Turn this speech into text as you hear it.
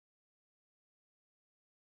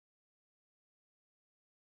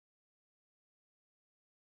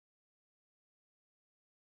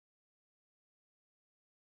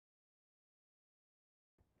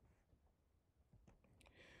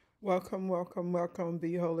Welcome, welcome, welcome,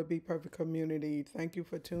 Be Holy, Be Perfect community. Thank you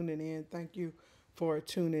for tuning in. Thank you for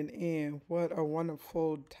tuning in. What a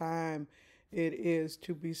wonderful time it is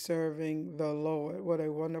to be serving the Lord. What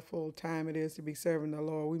a wonderful time it is to be serving the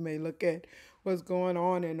Lord. We may look at what's going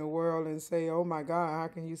on in the world and say, oh my God, how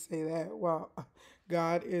can you say that? Well,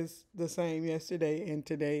 God is the same yesterday and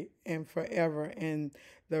today and forever. And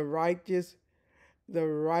the righteous, the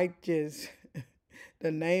righteous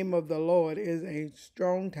the name of the Lord is a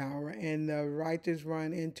strong tower, and the righteous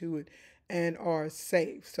run into it and are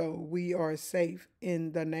safe. So we are safe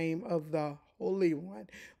in the name of the Holy One.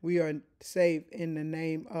 We are safe in the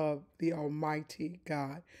name of the Almighty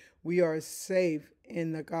God. We are safe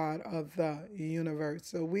in the God of the universe.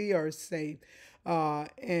 So we are safe,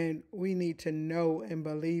 and we need to know and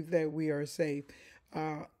believe that we are safe.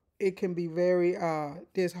 It can be very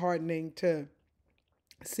disheartening to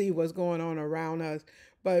see what's going on around us,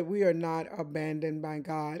 but we are not abandoned by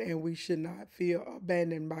God, and we should not feel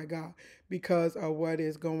abandoned by God because of what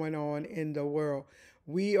is going on in the world.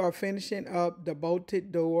 We are finishing up the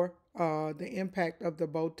bolted door, the impact of the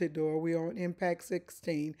bolted door. We are on impact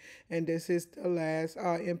 16, and this is the last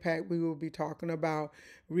impact we will be talking about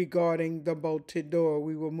regarding the bolted door.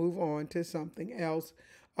 We will move on to something else,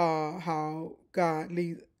 how God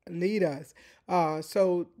lead us.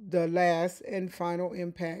 So the last and final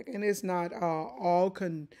impact, and it's not all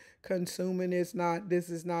consuming. It's not. This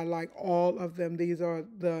is not like all of them. These are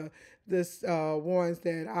the this ones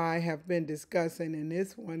that I have been discussing, and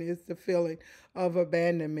this one is the feeling of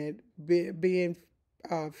abandonment, being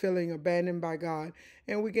feeling abandoned by God,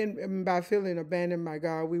 and we can by feeling abandoned by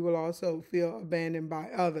God, we will also feel abandoned by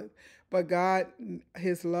others. But God,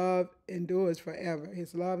 His love endures forever.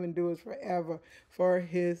 His love endures forever for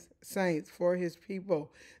His saints, for His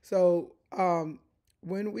people. So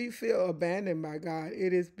when we feel abandoned by God,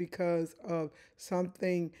 it is because of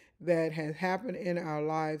something that has happened in our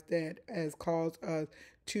lives that has caused us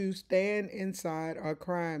to stand inside a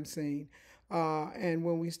crime scene. And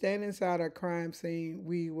when we stand inside a crime scene,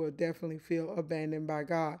 we will definitely feel abandoned by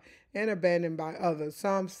God and abandoned by others.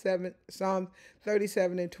 Psalm 37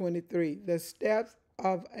 and 23. The steps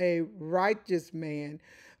of a righteous man,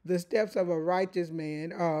 the steps of a righteous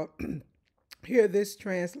man. Here, this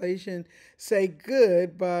translation say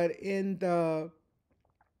good, but in the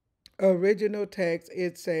original text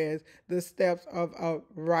it says the steps of a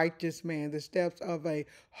righteous man, the steps of a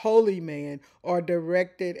holy man are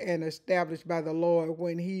directed and established by the Lord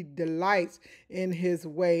when he delights in his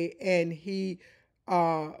way, and he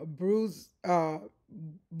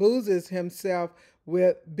busies himself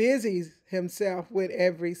with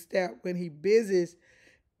every step. When he busy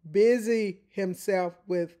himself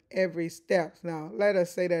with every step. Now, let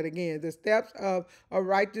us say that again. The steps of a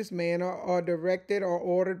righteous man are directed or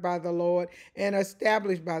ordered by the Lord and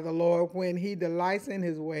established by the Lord when he delights in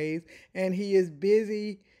his ways, and he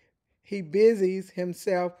busies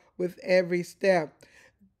himself with every step.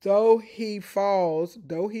 Though he fall,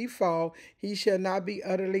 he shall not be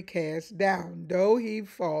utterly cast down. Though he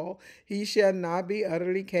fall, he shall not be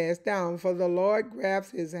utterly cast down. For the Lord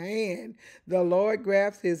grasps his hand. The Lord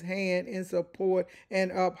grasps his hand in support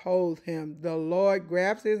and upholds him. The Lord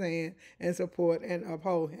grasps his hand and support and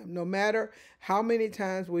uphold him. No matter how many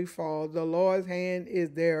times we fall, the Lord's hand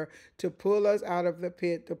is there to pull us out of the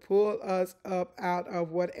pit, to pull us up out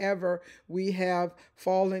of whatever we have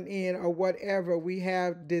fallen in or whatever we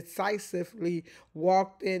have decisively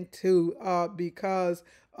walked into because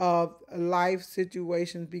of life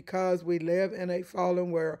situations, because we live in a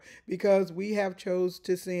fallen world, because we have chose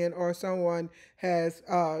to sin or someone has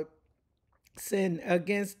sin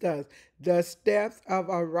against us. The steps of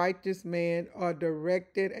a righteous man are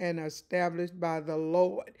directed and established by the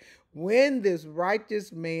Lord. When this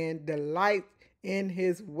righteous man delights in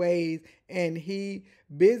his ways and he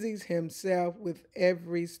busies himself with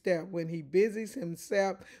every step, when he busies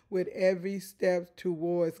himself with every step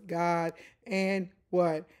towards God and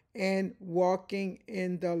what? And walking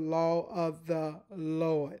in the law of the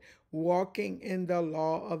Lord. Walking in the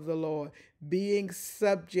law of the Lord. Being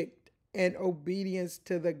subject and obedience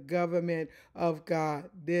to the government of God.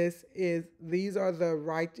 These are the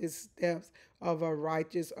righteous steps of a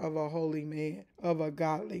holy man, of a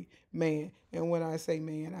godly man. And when I say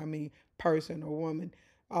man, I mean person or woman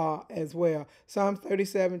as well. Psalm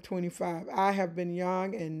 37:25. I have been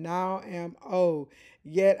young and now am old,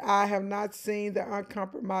 yet I have not seen the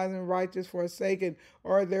uncompromising righteous forsaken,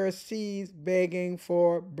 or their seeds begging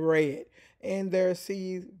for bread. And their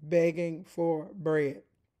seeds begging for bread.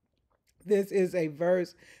 This is a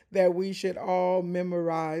verse that we should all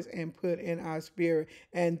memorize and put in our spirit,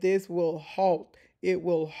 and this will halt. It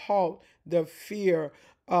will halt the fear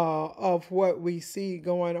of what we see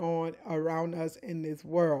going on around us in this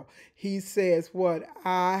world. He says, "What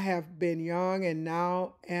I have been young and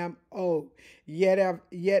now am old, yet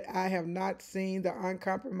I have not seen the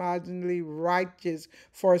uncompromisingly righteous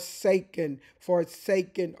forsaken,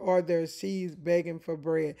 or their seeds begging for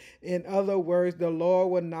bread." In other words, the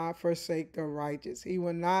Lord will not forsake the righteous. He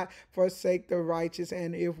will not forsake the righteous.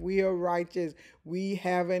 And if we are righteous, we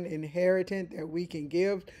have an inheritance that we can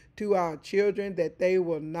give to our children, that they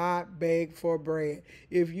will not beg for bread.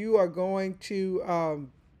 If you are going to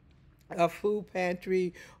a food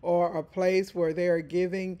pantry or a place where they are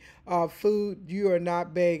giving food, you are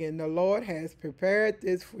not begging. The Lord has prepared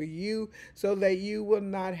this for you so that you will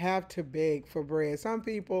not have to beg for bread. Some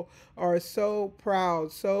people are so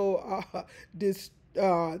proud, so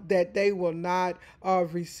that they will not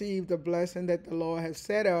receive the blessing that the Lord has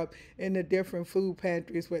set up in the different food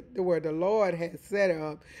pantries where the Lord has set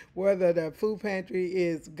up, whether the food pantry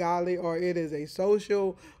is godly or it is a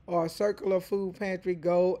social or circular food pantry.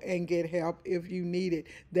 Go and get help if you need it.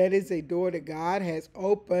 That is a door that God has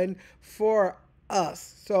opened for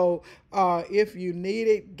us. So if you need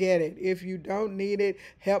it, get it. If you don't need it,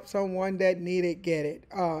 help someone that need it, get it.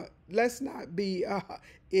 Let's not be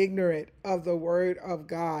ignorant of the word of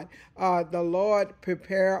God. The Lord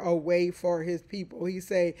prepare a way for his people. He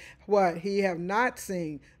say, what? He have not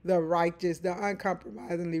seen the righteous, the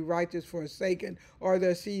uncompromisingly righteous forsaken, or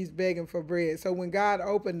their seeds begging for bread. So when God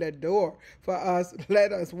opened the door for us,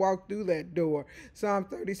 let us walk through that door. Psalm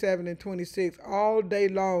 37:26, all day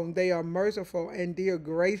long they are merciful and deal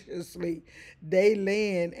graciously. They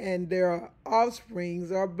lend and their offsprings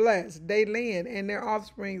are blessed. They lend and their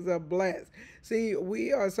offsprings are blessed. See,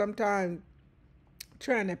 we are sometimes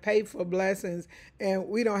trying to pay for blessings, and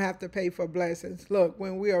we don't have to pay for blessings. Look,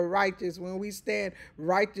 when we are righteous, when we stand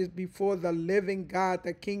righteous before the living God,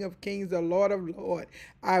 the King of Kings, the Lord of Lords,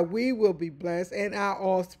 we will be blessed and our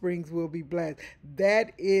offsprings will be blessed.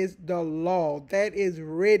 That is the law. That is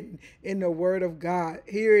written in the word of God.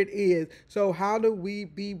 Here it is. So how do we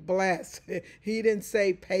be blessed? He didn't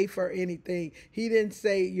say pay for anything. He didn't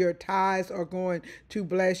say your tithes are going to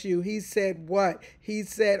bless you. He said what? He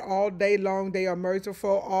said all day long they are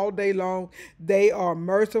merciful. All day long they are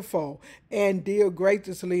merciful and deal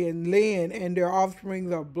graciously and lend, and their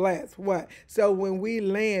offspring are blessed. What? So when we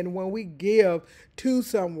lend, when we give to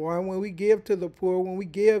someone, when we give to the poor, when we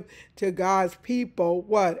give to God's people,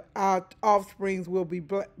 what? Our offsprings will be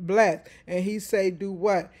blessed. And he say, do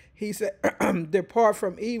what? He said, depart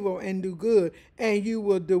from evil and do good, and you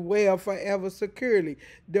will dwell forever securely.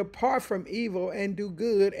 Depart from evil and do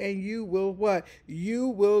good, and you will what? You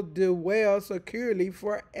will dwell securely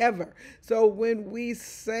forever. So when we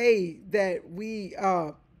say that we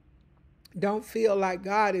don't feel like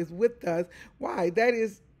God is with us, why?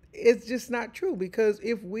 It's just not true, because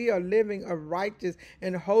if we are living a righteous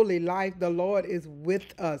and holy life, the Lord is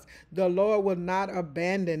with us. The Lord will not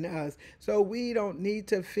abandon us. So we don't need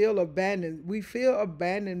to feel abandoned. We feel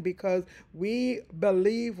abandoned because we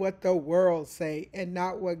believe what the world say and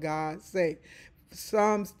not what God say.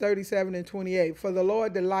 Psalms 37:28, for the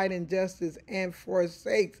Lord delight in justice and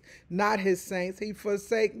forsakes not his saints. He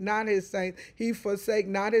forsake not his saints. He forsake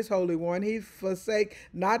not his Holy One. He forsake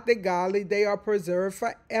not the godly. They are preserved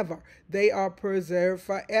forever. They are preserved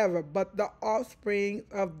forever. But the offspring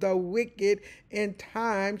of the wicked in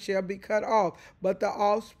time shall be cut off. But the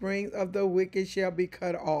offspring of the wicked shall be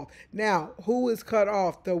cut off. Now, who is cut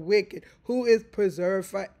off? The wicked. Who is preserved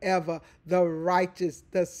forever? The righteous,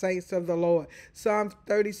 the saints of the Lord. Psalms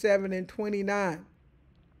 37:29.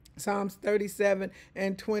 Psalms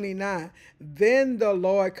 37:29. Then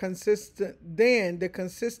the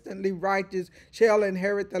consistently righteous shall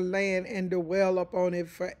inherit the land and dwell upon it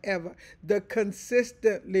forever. The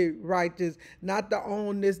consistently righteous, not the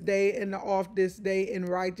on this day and the off this day in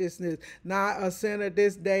righteousness, not a sinner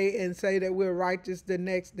this day and say that we're righteous the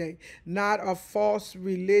next day, not a false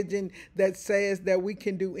religion that says that we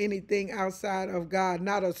can do anything outside of God,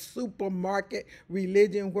 not a supermarket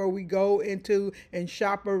religion where we go into and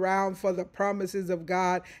shop around for the promises of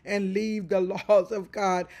God and leave the laws of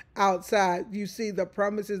God outside. You see, the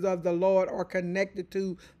promises of the Lord are connected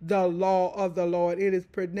to the law of the Lord. It is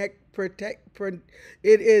it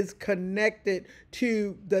is connected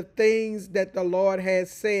to the things that the Lord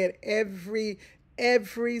has said.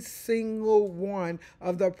 Every single one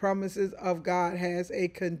of the promises of God has a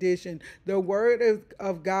condition. The word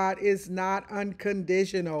of God is not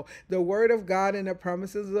unconditional. The word of God and the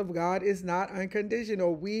promises of God is not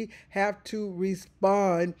unconditional. We have to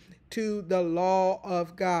respond to the law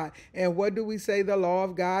of God. And what do we say the law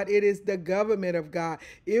of God? It is the government of God.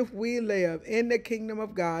 If we live in the kingdom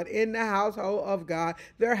of God, in the household of God,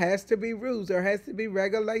 there has to be rules, there has to be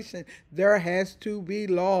regulation, there has to be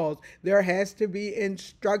laws, there has to be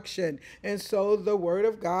instruction. And so the word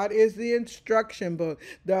of God is the instruction book.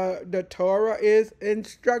 The Torah is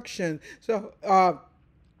instruction. So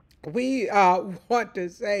we want to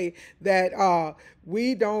say that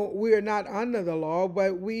we are not under the law,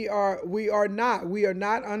 but we are not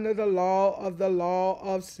under the law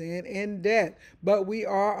of sin and death, but we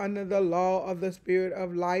are under the law of the spirit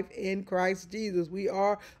of life in Christ Jesus. We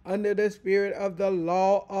are under the spirit of the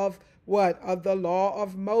law of what? Of the law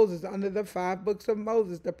of Moses, under the 5 books of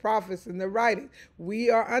Moses, the prophets and the writings. We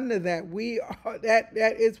are under that. We are that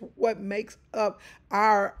is what makes up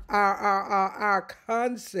our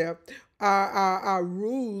concept, our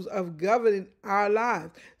rules of governing our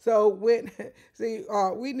lives. So when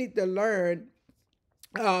we need to learn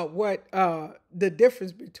what the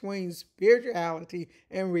difference between spirituality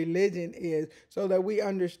and religion is, so that we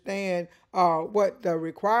understand what the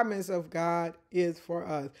requirements of God is for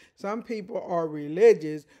us. Some people are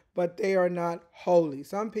religious, but they are not holy.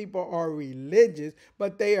 Some people are religious,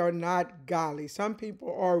 but they are not godly. Some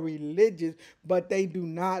people are religious, but they do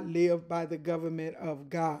not live by the government of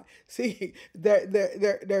God. See,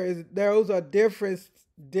 those are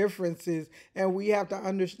differences, and we have to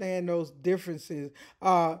understand those differences.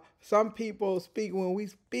 Some people speak, when we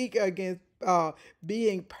speak against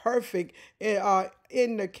being perfect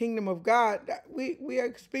in the kingdom of God, we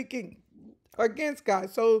are speaking against God.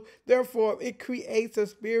 So therefore it creates a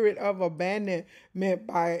spirit of abandonment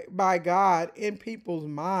by God in people's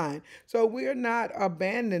mind. So we're not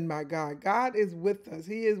abandoned by God. God is with us.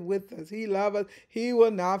 He is with us. He loves us. He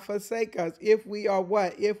will not forsake us if we are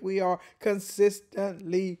what? If we are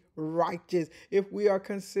consistently righteous, if we are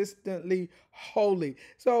consistently holy.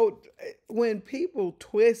 So when people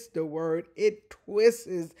twist the word, it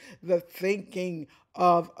twists the thinking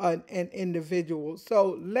of an individual.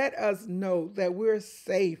 So let us know that we're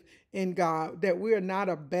safe in God, that we are not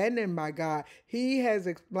abandoned by God. He has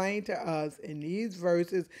explained to us in these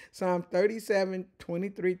verses, Psalm 37,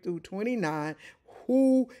 23 through 29,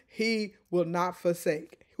 who he will not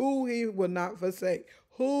forsake, who he will not forsake.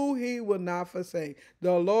 Who he will not forsake.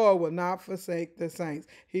 The Lord will not forsake the saints.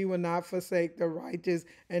 He will not forsake the righteous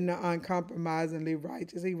and the uncompromisingly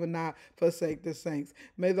righteous. He will not forsake the saints.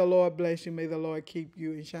 May the Lord bless you. May the Lord keep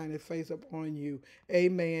you and shine his face upon you.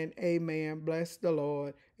 Amen. Amen. Bless the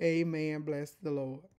Lord. Amen. Bless the Lord.